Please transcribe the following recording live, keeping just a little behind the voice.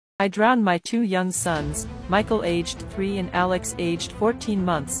I drowned my two young sons, Michael aged 3 and Alex aged 14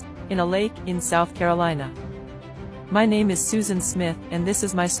 months, in a lake in South Carolina. My name is Susan Smith and this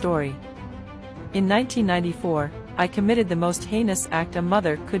is my story. In 1994, I committed the most heinous act a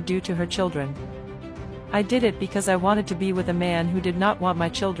mother could do to her children. I did it because I wanted to be with a man who did not want my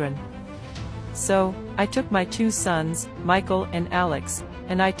children. So, I took my two sons, Michael and Alex,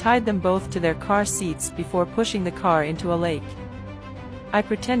 and I tied them both to their car seats before pushing the car into a lake. I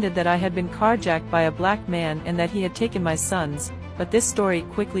pretended that I had been carjacked by a black man and that he had taken my sons, but this story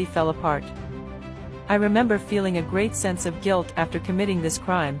quickly fell apart. I remember feeling a great sense of guilt after committing this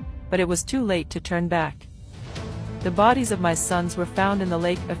crime, but it was too late to turn back. The bodies of my sons were found in the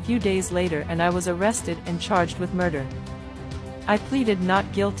lake a few days later and I was arrested and charged with murder. I pleaded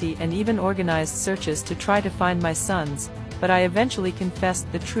not guilty and even organized searches to try to find my sons, but I eventually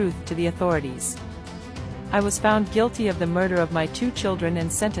confessed the truth to the authorities. I was found guilty of the murder of my two children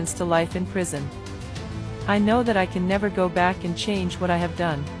and sentenced to life in prison. I know that I can never go back and change what I have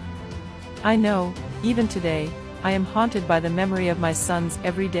done. I know, even today, I am haunted by the memory of my sons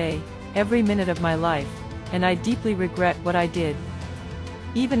every day, every minute of my life, and I deeply regret what I did.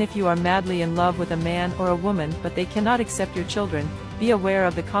 Even if you are madly in love with a man or a woman but they cannot accept your children, be aware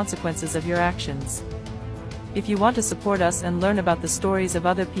of the consequences of your actions. If you want to support us and learn about the stories of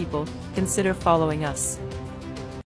other people, consider following us.